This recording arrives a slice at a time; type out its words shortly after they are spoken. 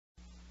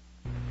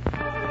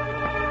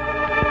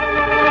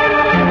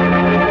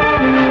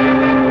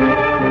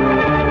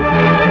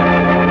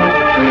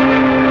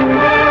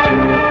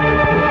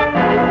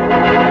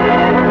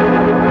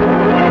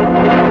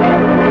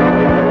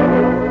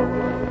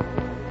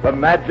The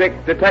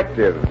Magic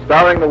Detective,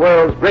 starring the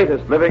world's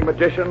greatest living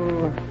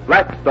magician,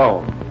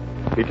 Blackstone.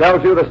 He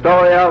tells you the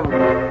story of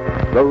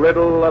the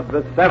Riddle of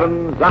the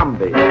Seven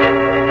Zombies.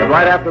 And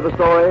right after the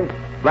story,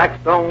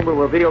 Blackstone will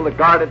reveal the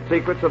guarded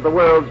secrets of the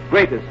world's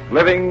greatest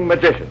living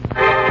magician.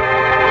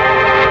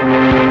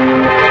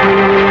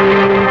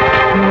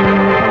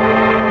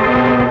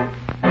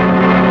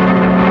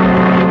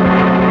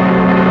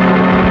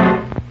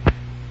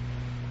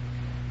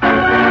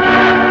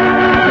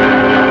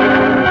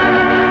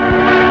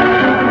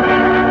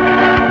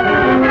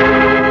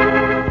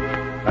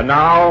 And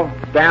now,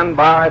 stand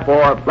by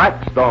for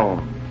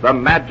Blackstone, the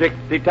Magic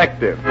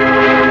Detective.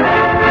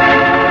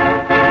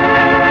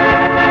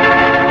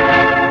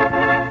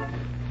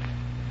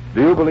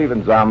 Do you believe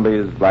in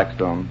zombies,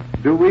 Blackstone?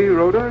 Do we,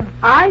 Rhoda?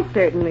 I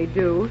certainly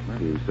do.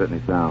 Well, you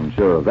certainly sound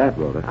sure of that,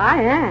 Rhoda.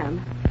 I am.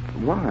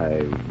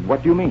 Why?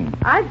 What do you mean?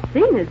 I've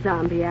seen a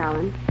zombie,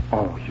 Alan.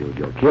 Oh,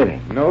 you're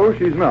kidding. No,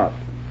 she's not.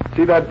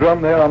 See that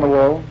drum there on the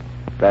wall?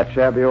 That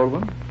shabby old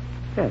one?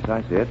 Yes,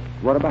 I see it.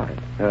 What about it?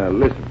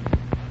 Listen.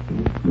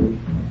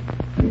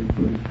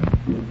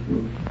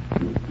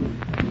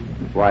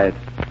 Why, it's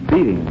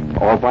beating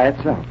all by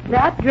itself.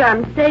 That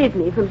drum saved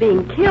me from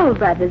being killed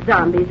by the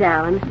zombies,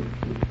 Alan.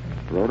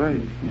 Rhoda,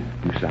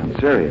 you sound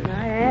serious.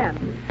 I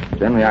am.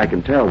 Generally, I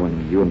can tell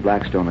when you and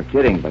Blackstone are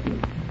kidding, but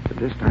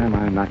this time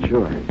I'm not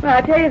sure. Well,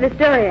 I'll tell you the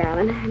story,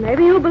 Alan.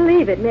 Maybe you'll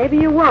believe it, maybe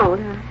you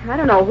won't. I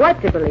don't know what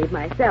to believe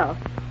myself.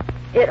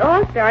 It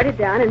all started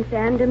down in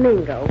San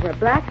Domingo, where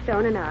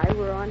Blackstone and I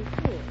were on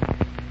tour.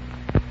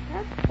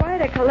 That's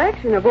quite a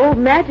collection of old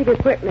magic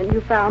equipment you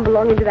found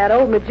belonging to that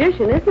old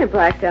magician, isn't it,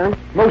 Blackstone?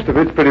 Most of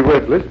it's pretty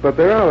worthless, but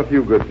there are a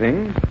few good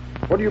things.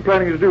 What are you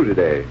planning to do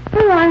today?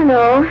 Oh, I don't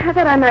know. I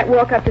thought I might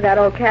walk up to that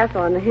old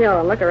castle on the hill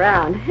and look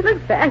around. It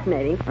looks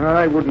fascinating.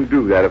 I wouldn't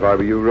do that if I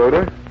were you,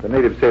 Rhoda. The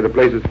natives say the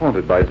place is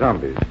haunted by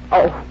zombies.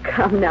 Oh,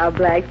 come now,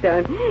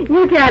 Blackstone.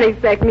 You can't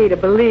expect me to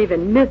believe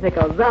in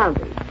mythical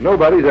zombies.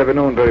 Nobody's ever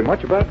known very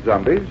much about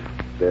zombies.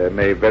 There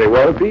may very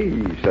well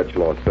be such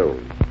lost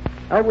souls.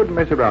 I wouldn't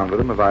mess around with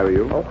them if I were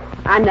you. Oh,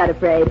 I'm not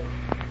afraid.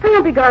 I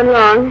won't be gone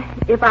long.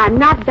 If I'm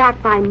not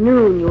back by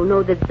noon, you'll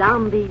know the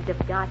zombies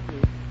have got me.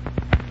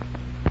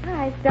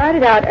 I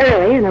started out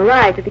early and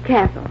arrived at the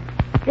castle.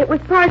 It was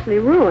partially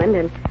ruined,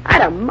 and I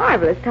had a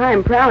marvelous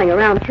time prowling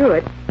around through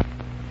it.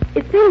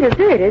 It seemed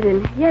deserted,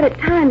 and yet at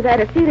times I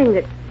had a feeling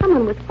that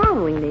someone was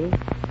following me.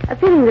 A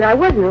feeling that I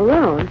wasn't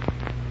alone.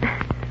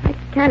 I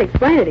can't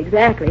explain it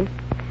exactly.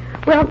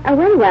 Well, I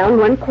went around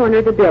one corner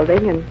of the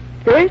building, and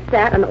there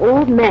sat an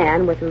old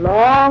man with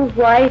long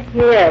white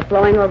hair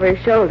flowing over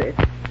his shoulders.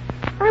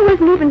 I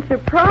wasn't even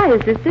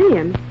surprised to see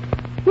him.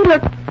 He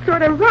looked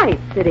sort of right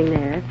sitting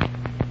there.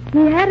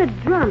 He had a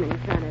drum in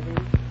front of him.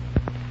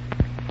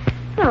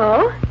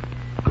 So...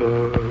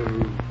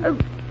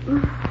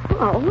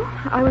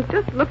 I was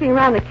just looking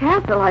around the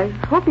castle. I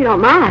hope you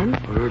don't mind.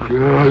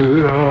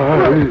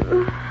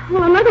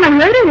 Well, I'm not going to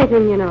hurt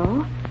anything, you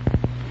know.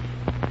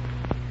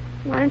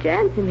 Why don't you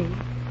answer me?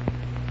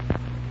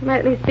 You might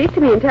at least speak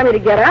to me and tell me to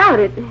get out.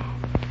 It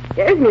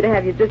scares me to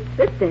have you just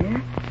sit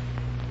there.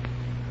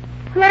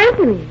 Well,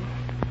 answer me.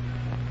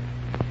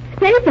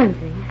 Say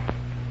something.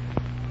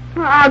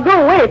 Well, I'll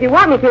go away if you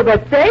want me to,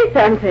 but say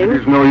something.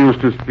 It is no use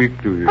to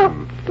speak to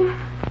him. Oh.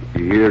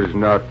 He hears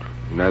not,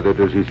 neither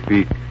does he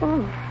speak.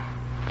 Oh.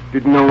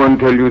 Did no one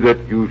tell you that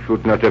you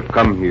should not have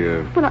come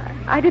here? Well,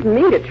 I didn't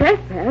mean to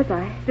trespass.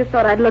 I just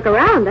thought I'd look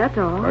around, that's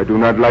all. I do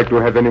not like to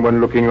have anyone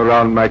looking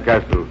around my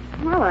castle.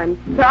 Well, I'm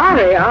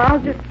sorry. I'll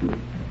just...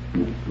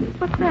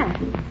 What's that?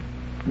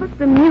 What's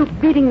the mute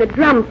beating the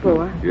drum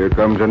for? Here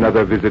comes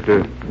another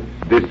visitor.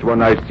 This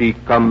one I see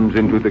comes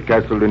into the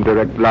castle in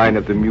direct line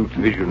of the mute's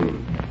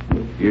vision.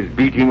 He is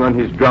beating on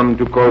his drum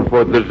to call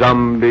forth the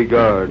zombie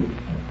guard.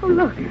 Oh,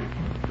 look.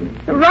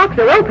 The rocks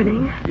are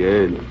opening.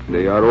 Yes,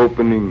 they are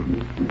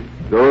opening.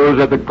 Those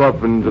are the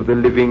coffins of the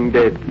living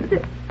dead.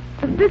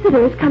 The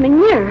visitor is coming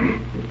nearer.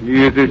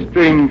 He is a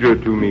stranger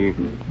to me.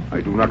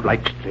 I do not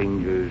like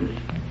strangers.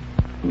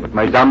 But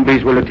my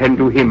zombies will attend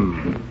to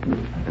him.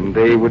 And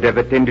they would have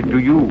attended to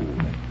you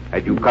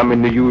had you come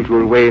in the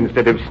usual way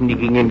instead of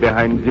sneaking in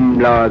behind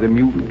Zimla the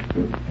mute.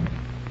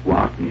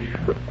 Watch.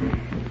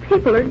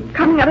 People are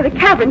coming out of the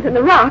caverns in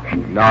the rock.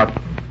 Not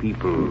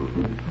people.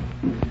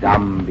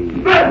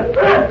 Zombies.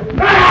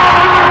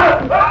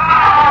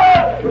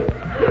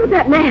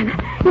 That man.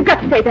 You've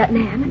got to save that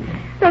man.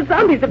 Those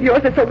zombies of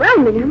yours are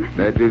surrounding him.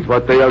 That is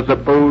what they are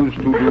supposed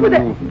to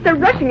do. They're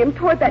rushing him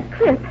toward that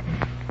cliff.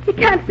 He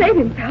can't save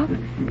himself.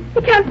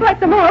 He can't fight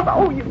them off.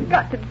 Oh, you've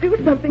got to do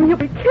something. He'll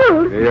be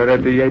killed. They are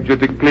at the edge of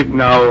the cliff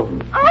now.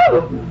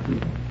 Oh!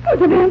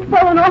 The man's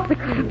fallen off the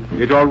cliff.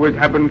 It always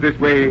happens this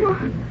way.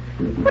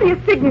 What are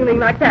you signaling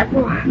like that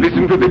for?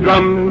 Listen to the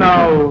drums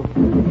now. Oh,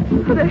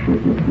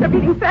 they're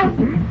beating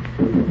faster.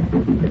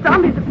 The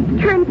zombies have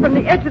turned from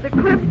the edge of the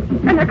cliff,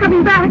 and they're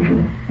coming back.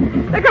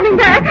 They're coming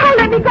back. Oh,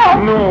 let me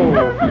go.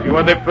 No. You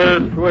are the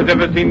first who has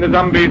ever seen the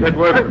zombies at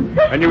work,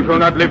 and you shall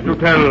not live to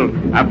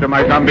tell. After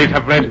my zombies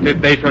have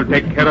rested, they shall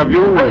take care of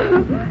you.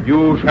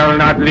 You shall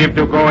not live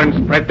to go and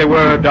spread the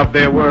word of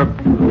their work.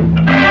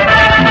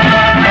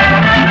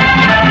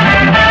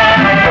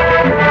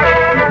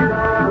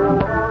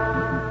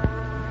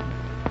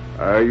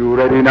 Are you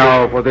ready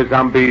now for the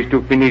zombies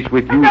to finish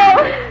with you?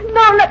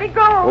 No, let me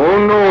go.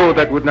 Oh, no,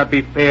 that would not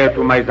be fair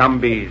to my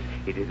zombies.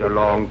 It is a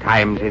long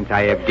time since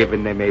I have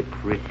given them a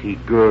pretty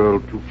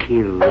girl to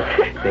kill.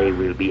 They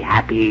will be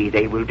happy.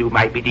 They will do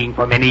my bidding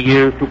for many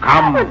years to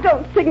come. Oh,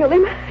 don't signal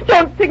him.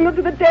 Don't signal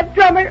to the dead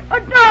drummer. Oh,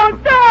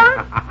 don't.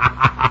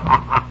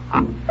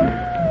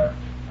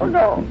 Oh,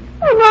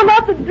 no,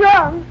 not the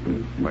drums.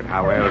 But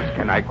how else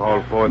can I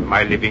call forth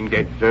my living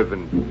dead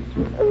servants?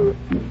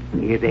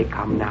 Here they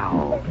come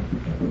now.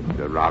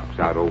 The rocks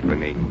are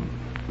opening.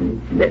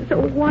 They're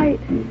so white.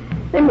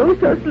 They move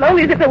so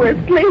slowly as if they were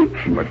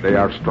asleep. But they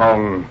are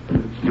strong.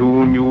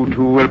 Soon you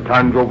two will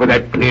plunge over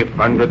that cliff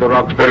under the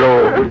rocks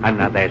below.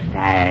 Another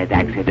sad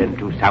accident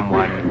to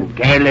someone who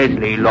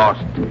carelessly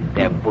lost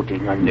their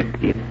footing on the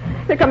cliff.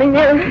 They're coming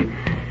nearer.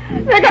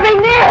 They're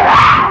coming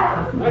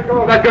nearer. Let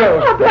go of that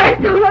girl. Oh,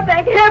 Blackstone, oh,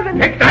 thank heaven.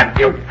 Take that,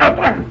 you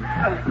helper!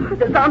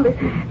 The zombies.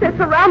 They're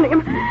surrounding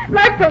him.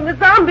 Blackstone, the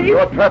zombies.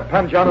 You're trapped,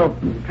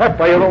 Pangiano. Trapped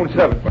by your own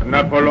self. But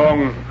not for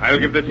long. I'll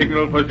give the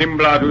signal for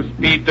Zimbla to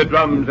speed the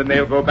drums, and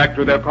they'll go back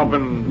to their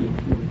coffins.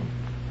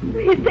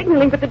 He's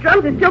signaling, but the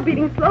drums are still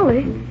beating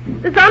slowly.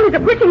 The zombies are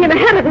pushing in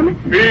ahead of him.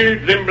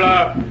 Speed,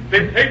 Zimbla!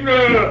 The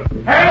signal!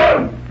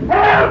 Help!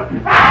 Help!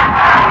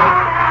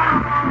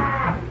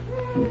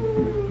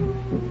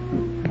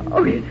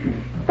 Oh, he's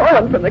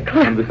fallen from the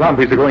cliff. And the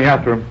zombies are going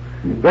after him.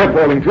 They're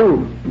falling,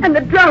 too. And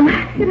the drum,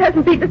 it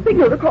hasn't beat the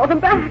signal to call them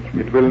back.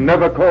 It will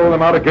never call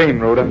them out again,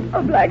 Rhoda.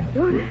 Oh,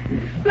 Blackstone,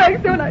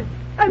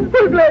 I'm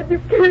so glad you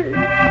came.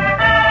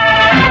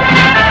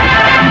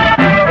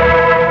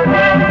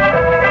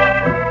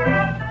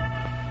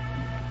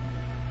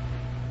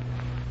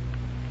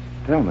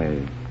 Tell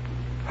me,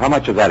 how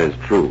much of that is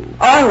true?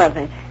 All of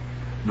it.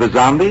 The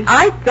zombies?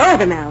 I saw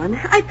them, Alan.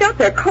 I felt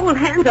their cold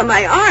hands on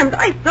my arms.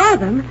 I saw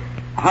them.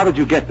 How did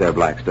you get there,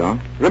 Blackstone?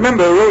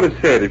 Remember, Rhoda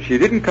said if she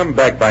didn't come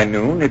back by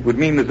noon, it would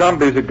mean the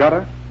zombies had got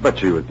her? But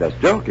she was just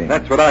joking.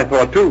 That's what I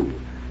thought, too.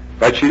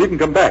 But she didn't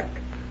come back.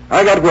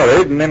 I got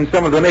worried, and then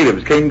some of the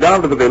natives came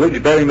down to the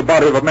village bearing the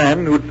body of a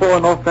man who had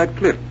fallen off that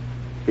cliff.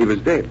 He was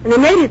dead. And the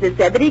natives had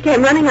said that he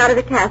came running out of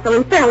the castle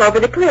and fell over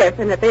the cliff,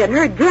 and that they had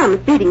heard drums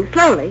beating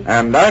slowly.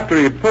 And after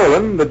he had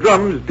fallen, the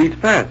drums beat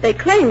fast. They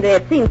claimed they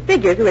had seen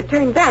figures who had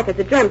turned back as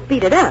the drums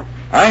speeded up.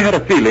 I had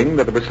a feeling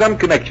that there was some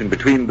connection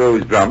between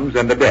those drums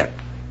and the death,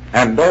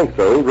 and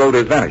also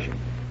Rhoda's vanishing.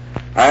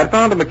 I had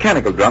found a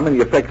mechanical drum in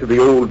the effects of the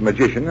old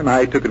magician, and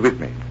I took it with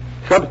me,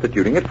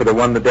 substituting it for the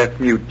one the deaf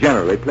mute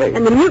generally plays.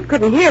 And the mute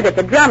couldn't hear that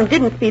the drum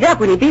didn't speed up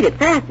when he beat it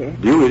faster.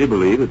 Do you really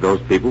believe that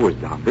those people were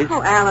zombies?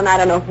 Oh, Alan, I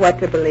don't know what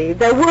to believe.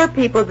 There were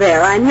people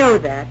there, I know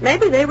that.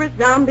 Maybe they were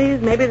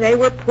zombies, maybe they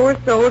were poor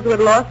souls who had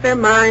lost their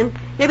minds,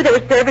 maybe they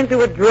were servants who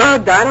were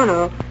drugged, I don't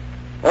know.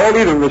 All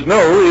either of us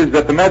know is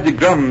that the magic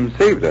drum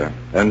saved her.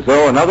 And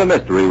so another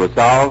mystery was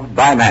solved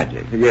by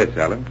magic. Yes,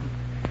 Alan.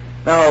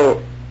 Now,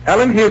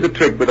 Alan, here's a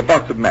trick with a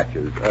box of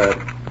matches, a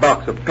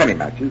box of penny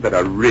matches that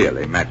are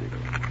really magical.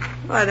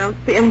 Well, I don't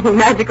see anything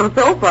magical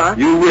so far.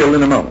 You will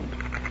in a moment.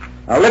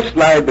 Now, let's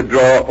slide the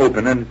drawer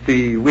open and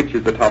see which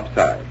is the top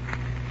side.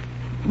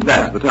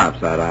 That's the top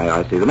side.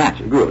 I see the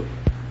matches. Good.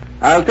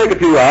 I'll take a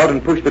few out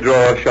and push the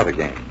drawer shut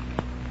again.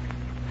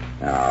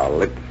 Now,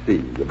 let's see.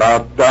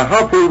 About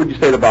how full would you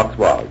say the box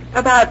was?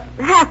 About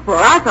half full.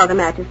 I saw the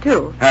matches,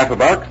 too. Half a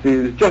box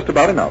is just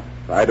about enough.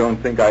 I don't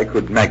think I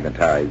could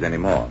magnetize any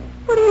more.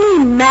 What do you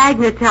mean,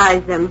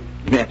 magnetize them?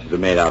 Matches are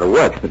made out of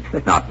wood, but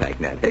they're not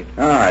magnetic.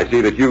 I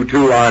see that you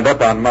two aren't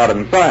up on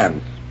modern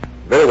science.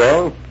 Very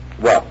well.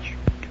 Watch.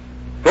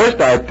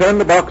 First, I turn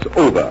the box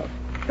over.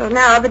 So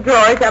now the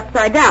drawer is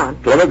upside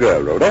down. Clever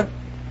girl, Rhoda.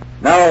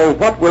 Now,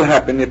 what will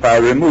happen if I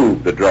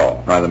remove the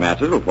drawer? Why, the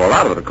matches will fall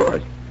out of it, of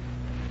course.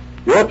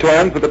 Your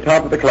turn for the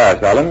top of the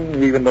class,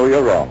 Alan, even though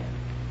you're wrong.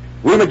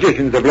 We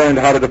magicians have learned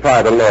how to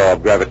defy the law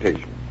of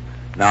gravitation.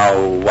 Now,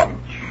 watch.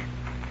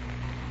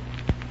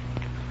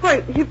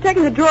 Wait, you've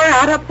taken the drawer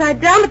out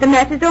upside down, but the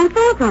matches don't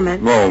fall from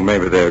it. Well,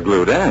 maybe they're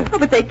glued in. Oh,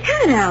 but they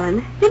can,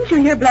 Alan. Didn't you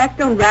hear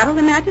Blackstone rattle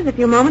the matches a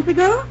few moments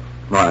ago?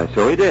 Why,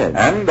 so he did.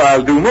 And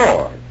I'll do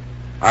more.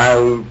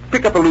 I'll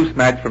pick up a loose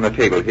match from the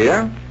table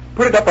here,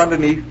 put it up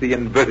underneath the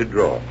inverted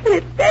drawer. And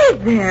it stays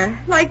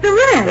there, like the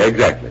rest.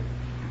 Exactly.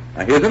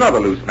 Now, here's another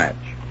loose match.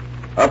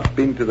 Up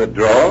into the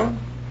drawer,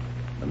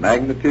 the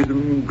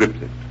magnetism grips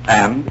it.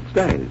 And it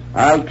stays.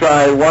 I'll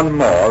try one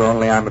more,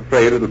 only I'm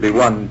afraid it'll be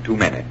one too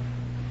many.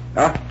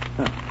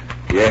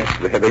 Yes,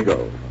 there they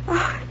go.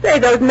 Oh, say,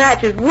 those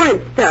matches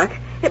weren't stuck.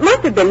 It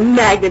must have been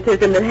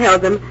magnetism that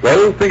held them.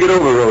 Well, think it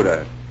over,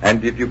 Rhoda.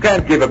 And if you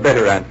can't give a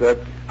better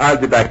answer, I'll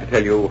be back to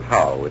tell you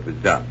how it was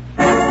done.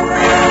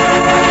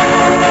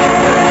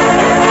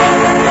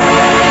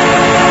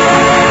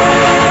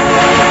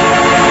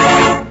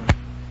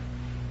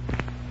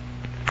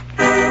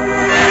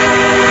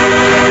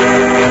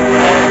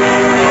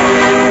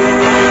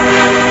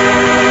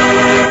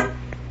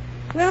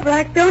 Well,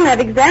 Blackstone,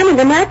 I've examined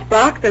the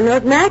matchbox and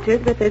those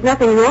matches, but there's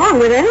nothing wrong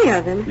with any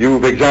of them.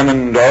 You've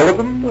examined all of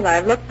them? Well,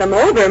 I've looked them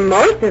over,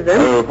 most of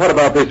them. What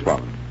about this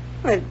one?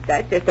 Well,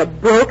 that's just a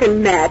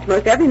broken match.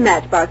 Most every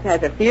matchbox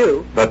has a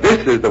few. But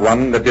this is the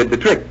one that did the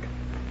trick.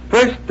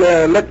 First,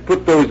 let's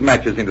put those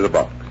matches into the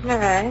box. All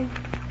right.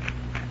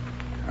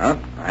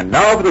 And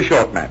now for the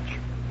short match.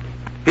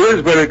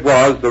 Here's where it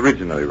was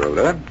originally,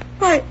 Rhoda.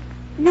 Why,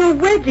 you're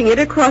wedging it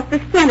across the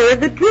center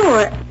of the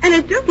drawer, and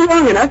it's just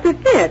long enough to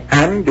fit.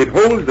 And it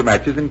holds the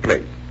matches in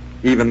place,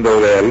 even though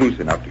they're loose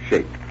enough to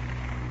shake.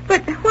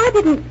 But why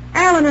didn't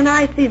Alan and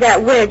I see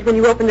that wedge when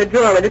you opened the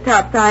drawer with the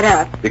top side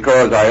up?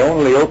 Because I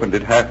only opened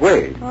it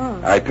halfway. Oh.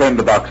 I turned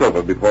the box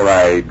over before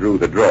I drew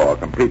the drawer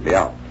completely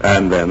out.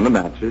 And then the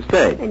matches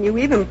stayed. And you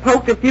even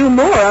poked a few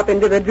more up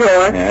into the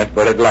drawer. Yes,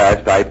 but at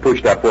last I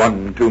pushed up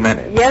one too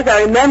many. Yes,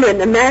 I remember,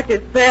 and the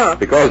matches fell.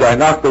 Because I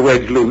knocked the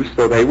wedge loose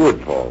so they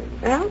would fall.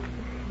 Well,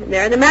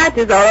 there are the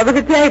matches all over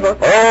the table.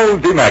 All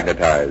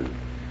demagnetized.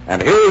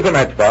 And here's the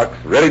matchbox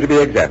ready to be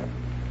examined.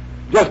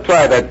 Just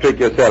try that trick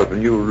yourself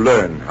and you'll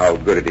learn how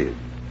good it is.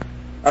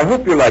 I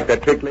hope you like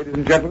that trick, ladies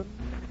and gentlemen.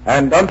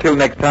 And until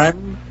next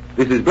time,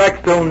 this is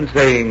Blackstone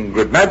saying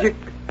good magic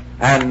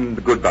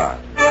and goodbye.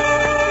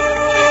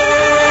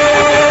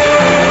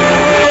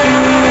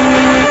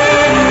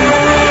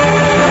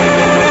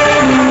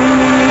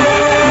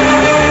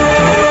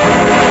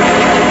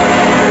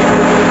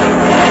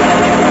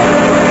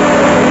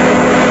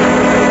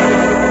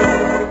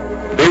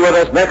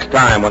 With us next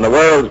time when the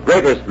world's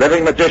greatest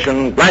living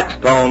magician,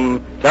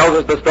 Blackstone, tells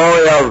us the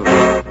story of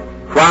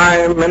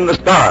crime in the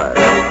stars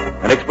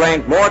and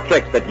explains more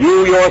tricks that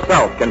you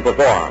yourself can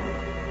perform.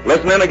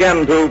 Listen in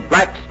again to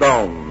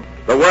Blackstone,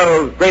 the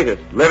world's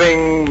greatest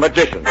living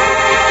magician.